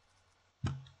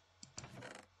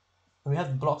 We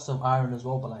have blocks of iron as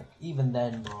well, but like even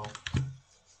then, bro.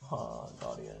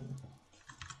 Guardian.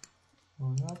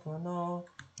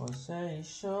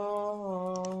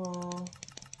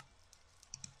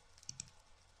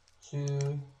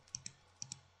 2,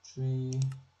 3,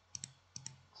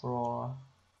 draw,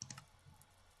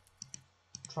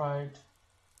 tried.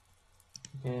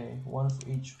 Okay, 1 for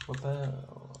each weapon.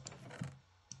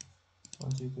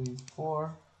 1, 2, 3,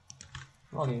 4.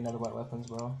 I'm not getting netherite weapons,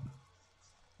 bro.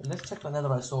 But let's check the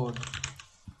netherite sword.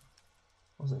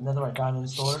 What was it? Netherite diamond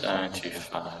sword?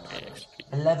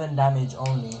 11 damage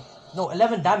only. No,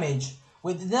 11 damage.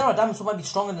 Wait, the netherite diamond sword might be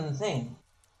stronger than the thing.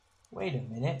 Wait a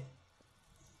minute.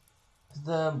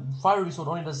 The fiery sword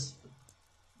only does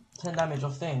 10 damage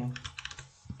of thing.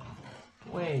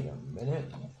 Wait a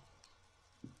minute.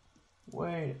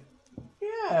 Wait.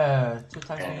 Yeah. 2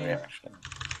 attack speed.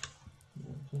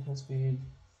 2 attack speed.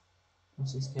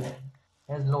 6k. It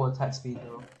has low attack speed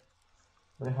though.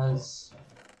 But it has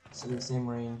the same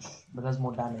range. But it has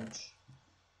more damage.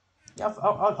 Yeah,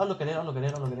 I'll look at it. I'll look at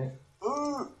it. I'll look at it.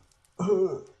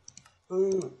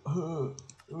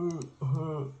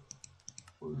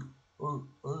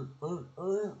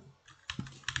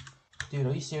 Dude,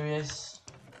 are you serious?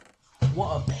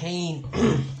 What a pain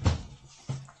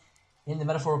in the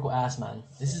metaphorical ass, man.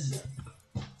 This is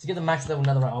to get the max level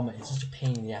netherite armor. It's such a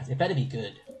pain in the ass. It better be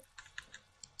good.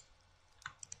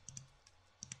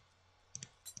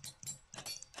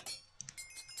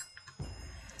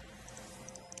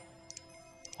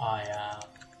 I am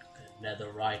the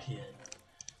netheritian.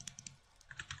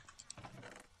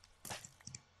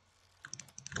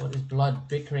 What is blood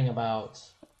bickering about?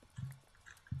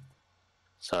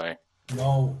 Sorry.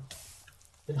 No.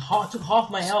 It took half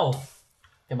my health.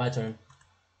 Okay, my turn.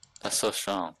 That's so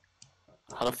strong.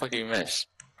 How the fuck did you miss?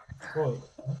 Bro,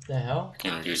 what the hell?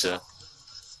 Fucking loser.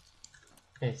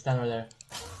 Okay, stand right there.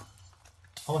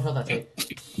 How much health that take?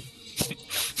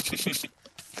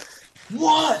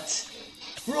 What?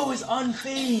 Bro is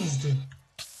unfazed!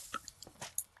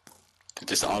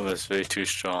 This armor is way too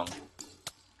strong.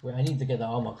 Wait, I need to get the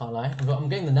armor, can't lie. I'm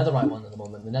getting the netherite one at the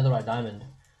moment, the netherite diamond.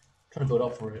 Trying to build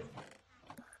up for it.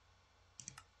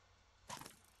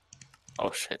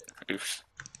 Oh shit, oops.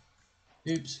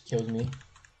 Oops, kills me.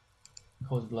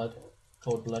 Cold blood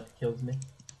kills me.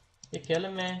 You're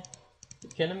killing me.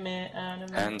 You're killing me.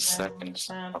 10 seconds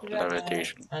of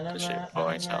levitation. The ship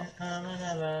blowing out.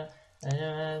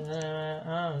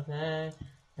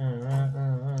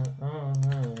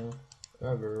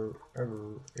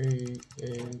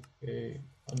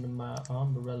 Under my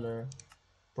umbrella.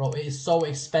 Bro, it is so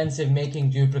expensive making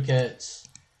duplicates.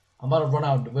 I'm about to run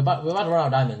out. We're about to run out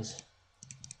of diamonds.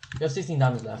 We have 16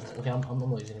 diamonds left. Okay, I'm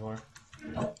not using anymore.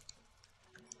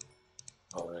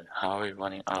 Oh, how are we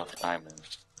running out of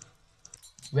diamonds?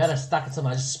 We had a stack of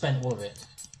something. I just spent all of it.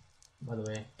 By the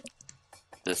way.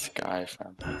 This guy,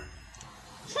 fam.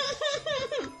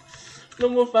 No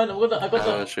more fan. I got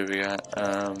How should we get?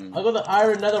 I got the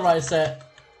iron netherite set.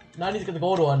 Now I need to get the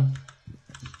gold one.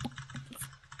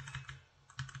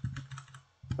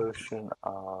 Potion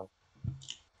of.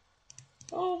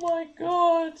 Oh my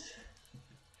god.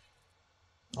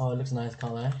 Oh, it looks nice,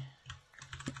 can't lie.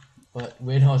 But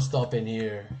we're not stopping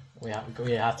here. We have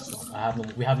to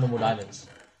stop. We have no more diamonds.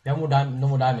 We have no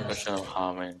more diamonds. Potion of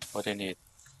harming. What do you need?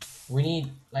 We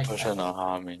need like Potion of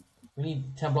harming. we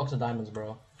need 10 blocks of diamonds,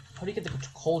 bro. How do you get the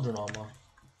cauldron armor?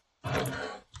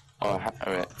 Oh, I have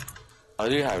it. I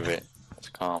do have it. It's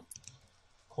calm.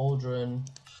 Cauldron.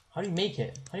 How do you make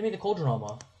it? How do you make the cauldron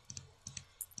armor?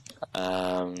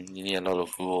 You need a lot of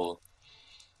wool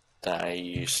that I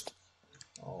used.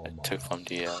 Oh I my. took from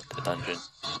the dungeon.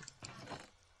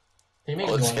 Can you make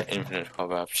Oh, me let's one? get infinite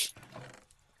cobwebs.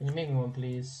 Can you make me one,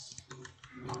 please?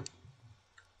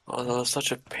 Oh, that was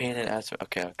such a pain in the ass.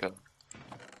 Okay, I'll go.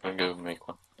 I'm gonna go make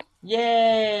one.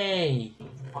 Yay!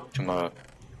 Tomorrow.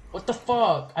 What the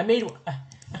fuck? I made a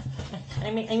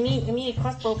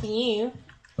crossbow for you.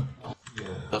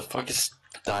 The fuck is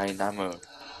Dynamo?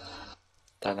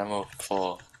 Dynamo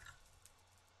 4.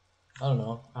 I don't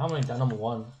know. How many Dynamo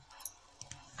 1?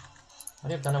 How do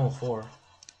you have Dynamo 4?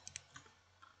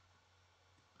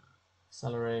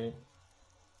 Accelerate.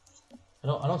 I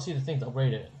don't see the thing to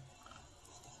upgrade it.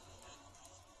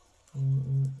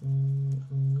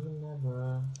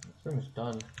 Never. It's pretty much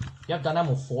done. You have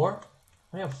Dynamo 4? How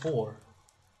do you have 4?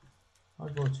 How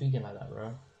do you go tweaking like that,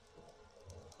 bro?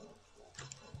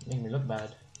 Making me look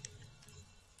bad.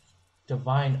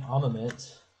 Divine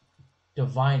armament.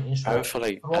 Divine I instrument. have it for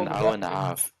like an hour and a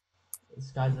half.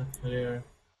 This guy's a clear.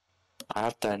 I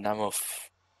have Dynamo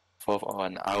 4 for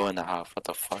an hour and a half. What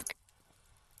the fuck?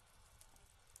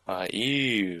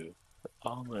 Ew. What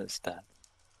armor is that?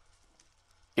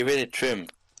 Give it a trim.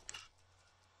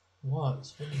 What?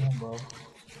 What's going on, bro?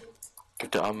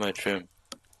 Give the armor a trim.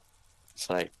 It's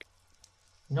like,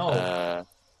 No,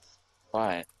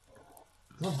 why?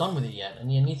 I'm not done with it yet,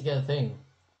 and you need to get a thing.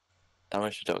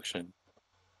 Damage reduction.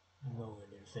 No, when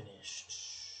you're finished.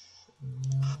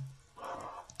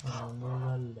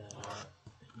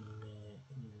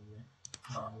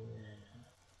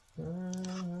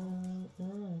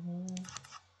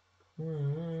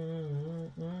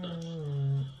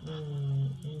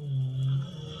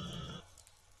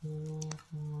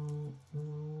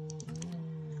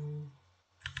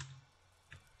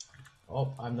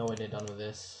 Oh, I'm nowhere near done with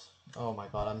this. Oh my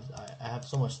god, I have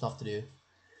so much stuff to do.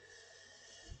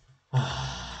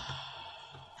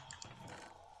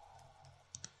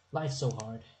 Life's so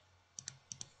hard.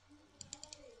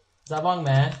 Zabang,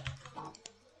 man.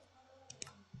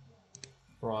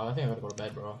 Bro, I think I gotta go to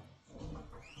bed, bro.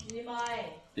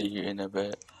 See you in a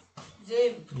bit.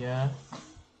 Jim, Yeah.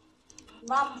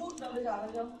 5 phút nữa bây giờ là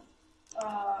chưa?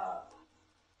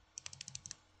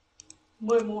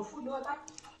 11 phút nữa tắt.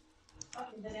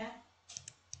 Tắt internet.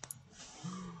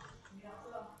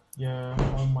 Yeah,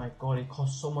 oh my god, it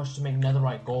costs so much to make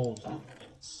netherite gold.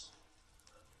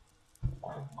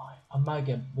 Oh my,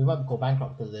 we might go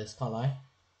bankrupt because of this, can't lie.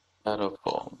 Shadow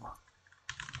form.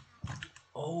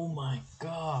 Oh my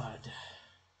god.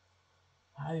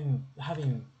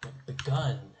 Having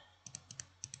begun.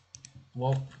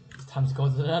 Well, it's time to go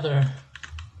to the nether.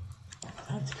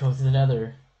 Time to go to the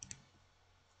nether.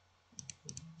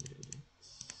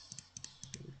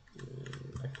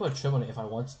 I could put a trim on it if I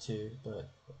wanted to, but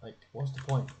like, what's the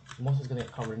point? Most of it's gonna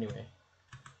get covered anyway.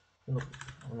 I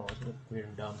don't know, it's gonna look weird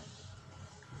and dumb.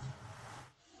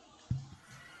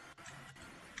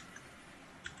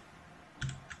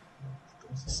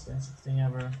 Most expensive thing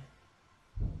ever.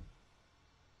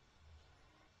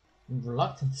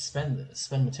 reluctant to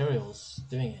spend materials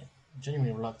doing it.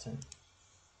 Genuinely reluctant.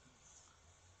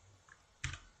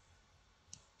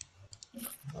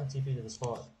 I'll TP to the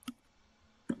spot.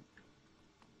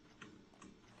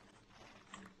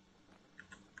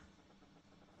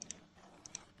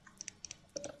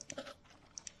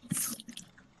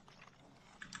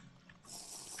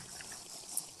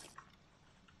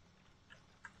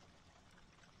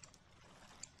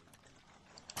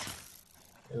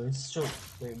 It's so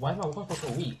wait, why is my weapon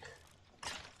so weak?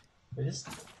 Wait, this is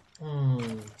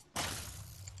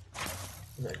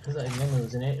that because I remember a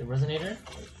resonator?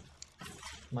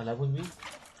 My level would be?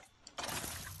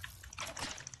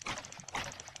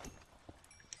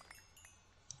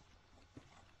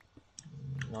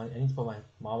 No, I need to put my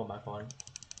armor back on.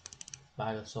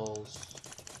 Bag of souls.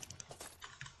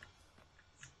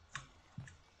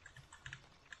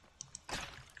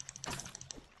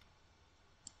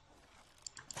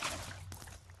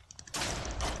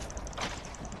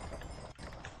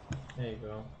 There you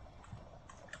go.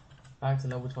 Back to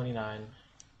level 29.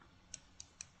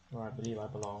 Where I believe I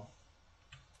belong.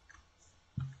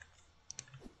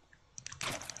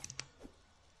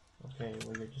 Okay,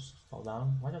 will you just fall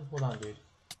down? Why don't you fall down, dude?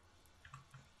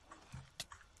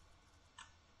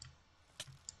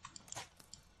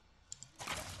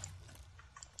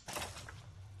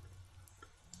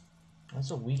 I'm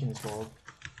so weak in this world.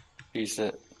 Use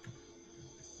it.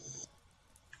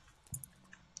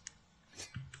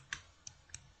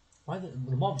 Why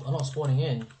the mobs are not spawning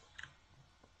in?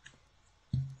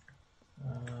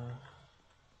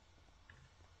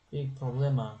 Big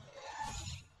problema.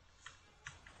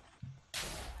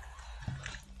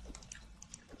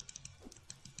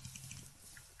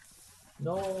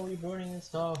 No, you're burning this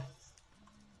stuff.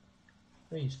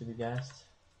 I used to be gassed.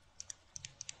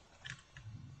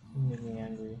 You make me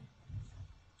angry.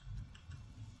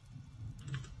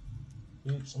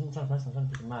 Oops, I'm trying to press. I'm trying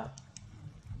to pick a map.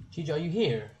 TJ, are you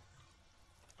here?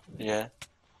 Yeah.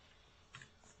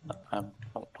 I'm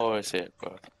always here,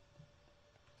 bro.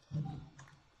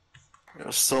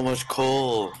 There's so much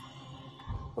coal.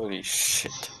 Holy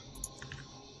shit.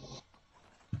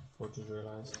 What just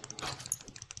realized?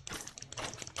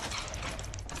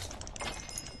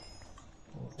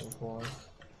 144.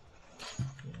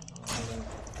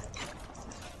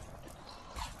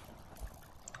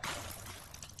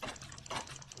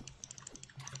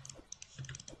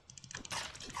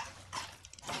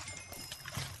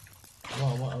 I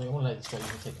want to let this spot. You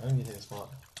can take. I'm gonna take the spot.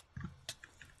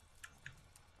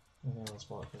 I'm gonna take the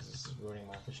spot because this is ruining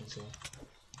my efficiency.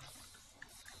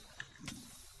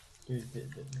 Dude, the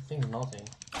thing's melting.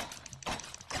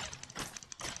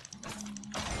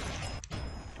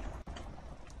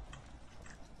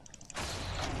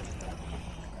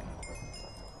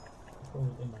 Oh,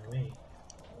 in my way.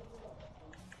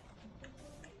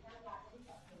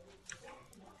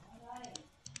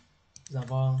 Is that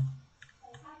bomb?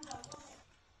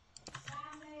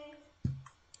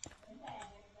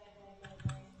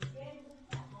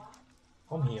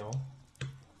 I'm here.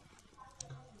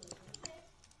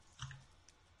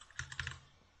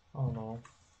 Oh no.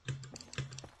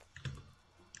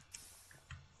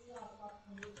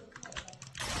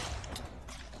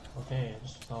 Okay, I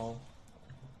just fell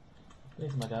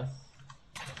into my death.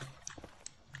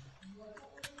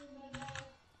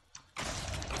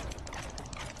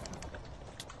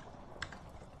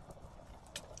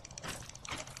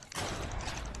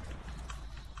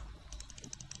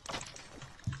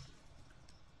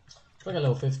 It's like a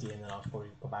level 50 and then I'll probably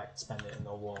go back and spend it in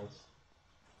the world.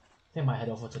 I think I might head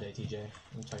off for today, TJ.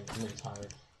 I'm really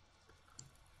tired.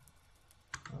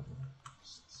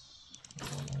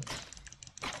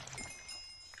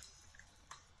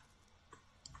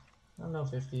 I'm level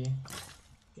 50.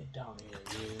 Get down here,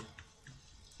 you.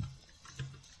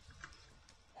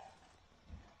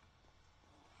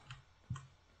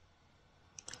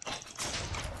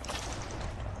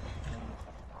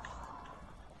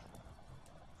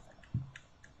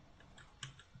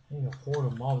 I need a horde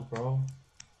of mobs, bro.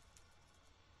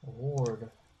 A horde.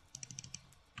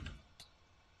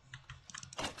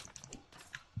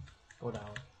 Go down.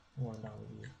 I'm going down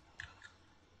with you.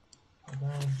 Go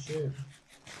down, shoot.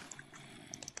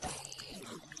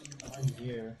 I'm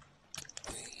here.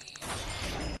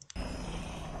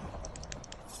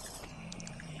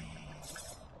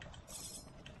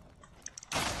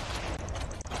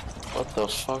 What the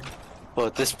fuck? Bro,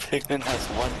 this pigman has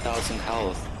 1000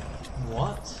 health.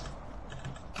 What?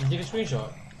 Can you take a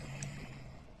screenshot?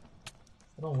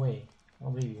 No way. I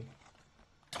don't believe you.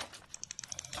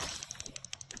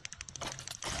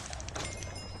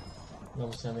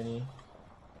 Level 70.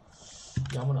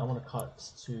 Yeah, I'm gonna cut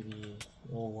to the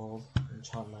old world and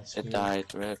chant my spear. It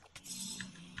died, Rip.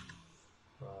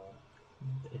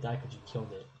 It died because you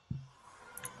killed it.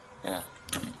 Yeah.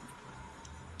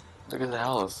 Look at the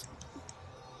health.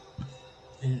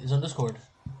 It's on Discord.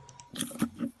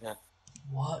 Yeah.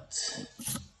 What?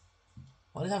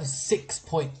 Why does it have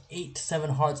 6.87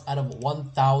 hearts out of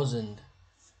 1,000?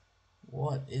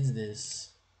 What is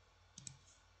this?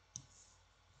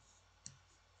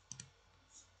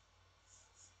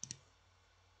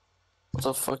 What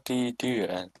the fuck do you do,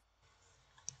 Ed?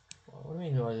 What do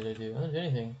you mean, what did I do? I didn't do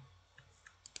anything.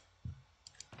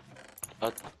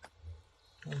 What?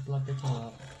 Where's blood picking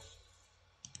up?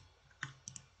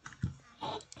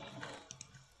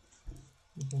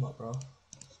 Look him up, bro.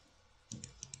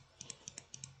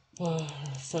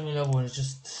 70 level and it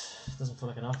just doesn't feel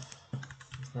like enough.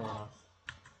 It's never enough.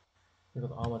 We got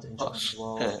the armor to enchant as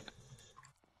well. Shit.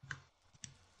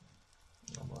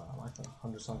 Oh, bro, I'm like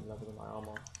 100 something level in my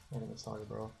armor. Don't get started,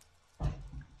 bro.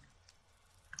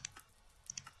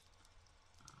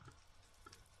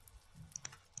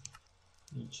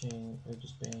 Leeching,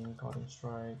 Aegis Bane, Guarding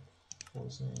Strike,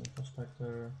 Poisoning,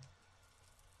 Prospector,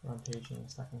 Rampaging,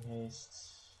 Stacking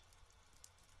Haste,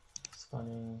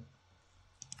 Stunning.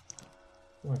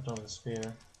 I'm gonna done with the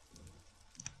Spear.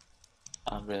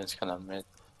 Ambience kinda mid.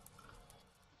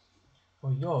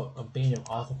 Well, you're a Bane of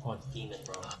Arthropod demon,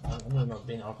 bro. I'm not a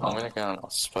Bane of I'm Arthropod. gonna go on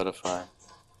Spotify.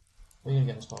 What are you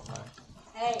gonna get in Spotify?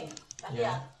 Ê, tắt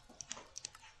Yeah. điện.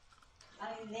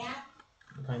 Anh nhá.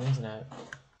 What kind of internet?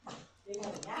 Đi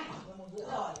ngủ nhá, 11 rưỡi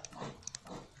rồi.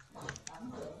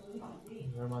 Tắm rửa tôi đi.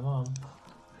 You're my mom.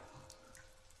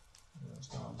 No,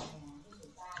 it's not.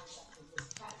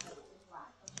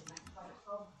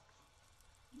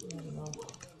 I don't know.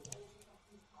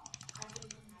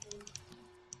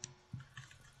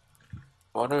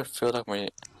 Why do I feel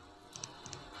like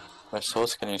my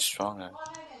sword's getting stronger?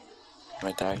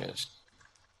 My daggers.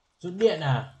 Rút điện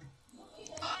à?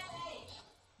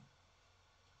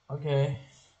 Okay.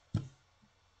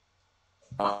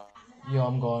 Uh, Yo,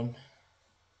 I'm gone.